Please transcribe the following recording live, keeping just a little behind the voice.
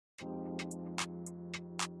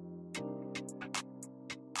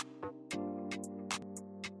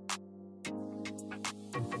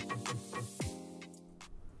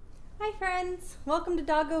Hi friends, welcome to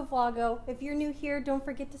Doggo Bloggo. If you're new here, don't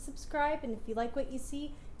forget to subscribe, and if you like what you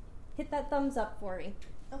see, hit that thumbs up for me.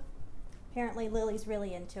 Oh, apparently Lily's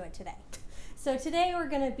really into it today. So today we're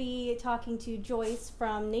going to be talking to Joyce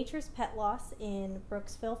from Nature's Pet Loss in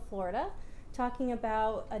Brooksville, Florida, talking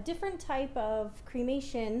about a different type of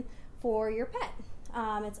cremation for your pet.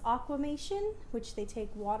 It's Aquamation, which they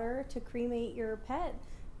take water to cremate your pet,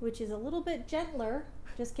 which is a little bit gentler,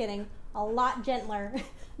 just kidding, a lot gentler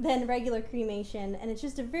than regular cremation, and it's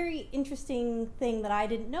just a very interesting thing that I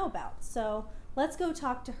didn't know about. So let's go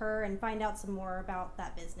talk to her and find out some more about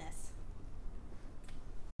that business.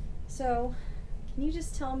 So can you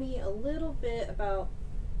just tell me a little bit about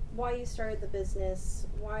why you started the business?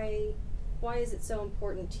 Why is it so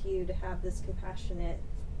important to you to have this compassionate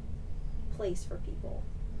place for people?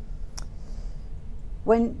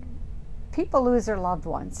 When people lose their loved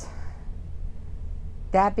ones,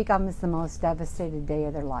 that becomes the most devastated day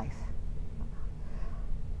of their life.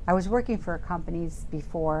 I was working for companies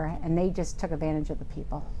before, and they just took advantage of the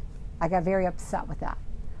people. I got very upset with that.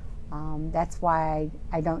 That's why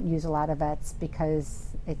I don't use a lot of vets, because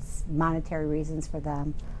it's monetary reasons for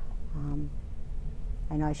them.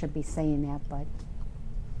 I know I shouldn't be saying that, but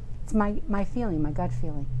it's my feeling, my gut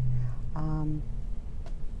feeling.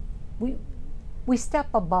 We step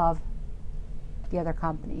above the other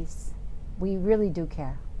companies. We really do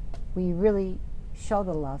care. We really show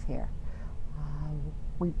the love here.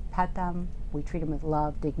 We pet them, we treat them with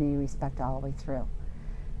love, dignity, respect all the way through.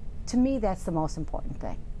 To me, that's the most important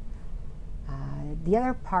thing. The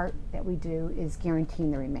other part that we do is guaranteeing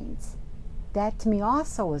the remains. That to me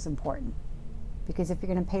also is important, because if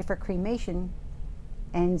you're going to pay for cremation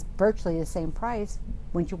and it's virtually the same price,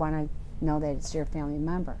 wouldn't you want to know that it's your family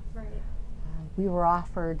member? Right. We were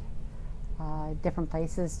offered different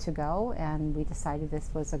places to go, and we decided this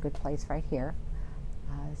was a good place right here.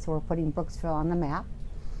 So we're putting Brooksville on the map.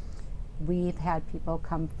 We've had people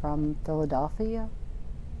come from Philadelphia,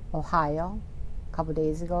 Ohio, a couple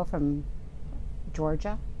days ago from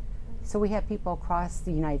Georgia. So we have people across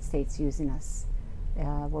the United States using us.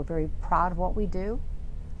 We're very proud of what we do.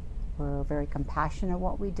 We're very compassionate at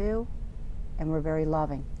what we do, and we're very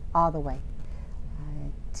loving all the way.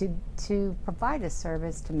 To provide a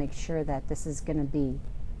service to make sure that this is going to be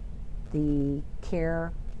the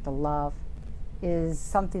care, the love, is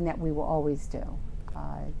something that we will always do.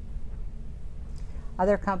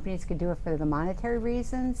 Other companies could do it for the monetary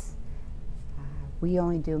reasons. We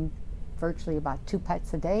only do virtually about 2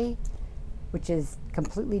 pets a day, which is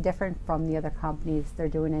completely different from the other companies. They're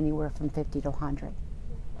doing anywhere from 50 to 100.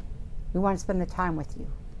 We want to spend the time with you.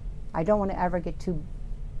 I don't want to ever get too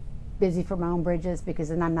busy for my own bridges, because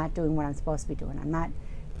then I'm not doing what I'm supposed to be doing. I'm not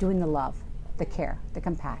doing the love, the care, the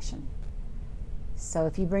compassion. So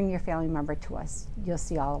if you bring your family member to us, you'll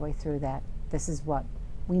see all the way through that this is what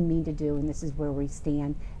we mean to do, and this is where we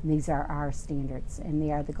stand, and these are our standards, and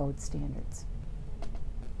they are the gold standards.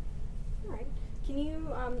 All right. Can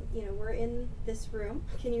you, we're in this room.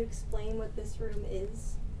 Can you explain what this room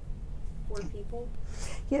is for people?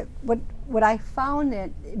 Yeah, what I found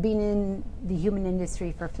that being in the human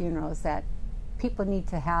industry for funerals, that people need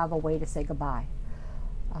to have a way to say goodbye.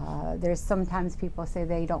 There's sometimes people say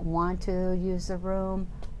they don't want to use the room.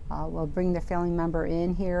 We'll bring their family member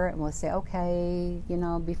in here and we'll say, okay,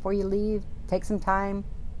 before you leave, take some time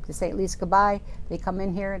to say at least goodbye. They come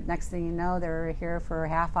in here, next thing you know, they're here for a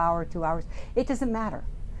half hour, 2 hours. It doesn't matter.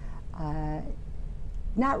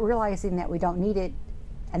 Not realizing that we don't need it,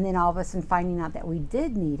 and then all of a sudden finding out that we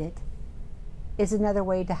did need it, is another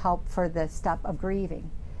way to help for the step of grieving.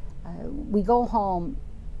 We go home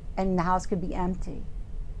and the house could be empty,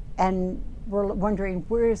 and we're wondering,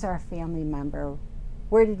 where's our family member?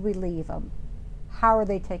 Where did we leave them? How are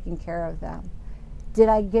they taking care of them? Did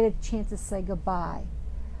I get a chance to say goodbye?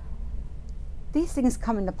 These things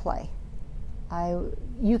come into play.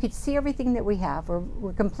 You could see everything that we have.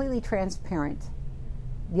 We're completely transparent.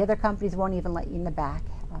 The other companies won't even let you in the back.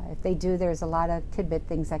 If they do, there's a lot of tidbit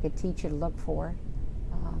things I could teach you to look for.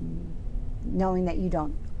 Knowing that you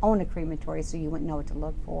don't own a crematory, so you wouldn't know what to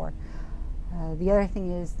look for. The other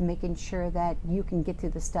thing is making sure that you can get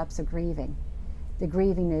through the steps of grieving. The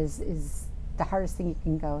grieving is the hardest thing you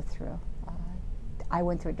can go through. I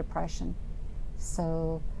went through a depression,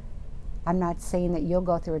 so I'm not saying that you'll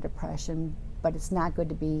go through a depression, but it's not good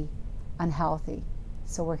to be unhealthy.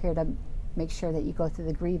 So we're here to make sure that you go through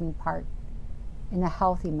the grieving part in a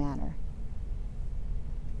healthy manner.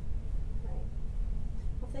 Right.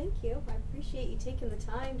 Well, thank you. I appreciate you taking the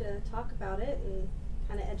time to talk about it and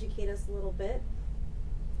kind of educate us a little bit.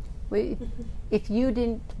 If you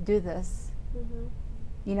didn't do this,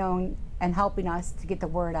 Mm-hmm. and helping us to get the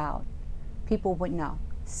word out, people wouldn't know.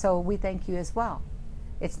 So we thank you as well.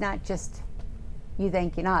 It's not just you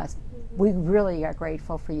thanking us. We really are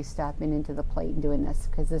grateful for you stepping into the plate and doing this,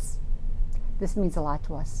 because this means a lot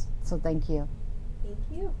to us. So thank you. Thank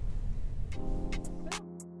you.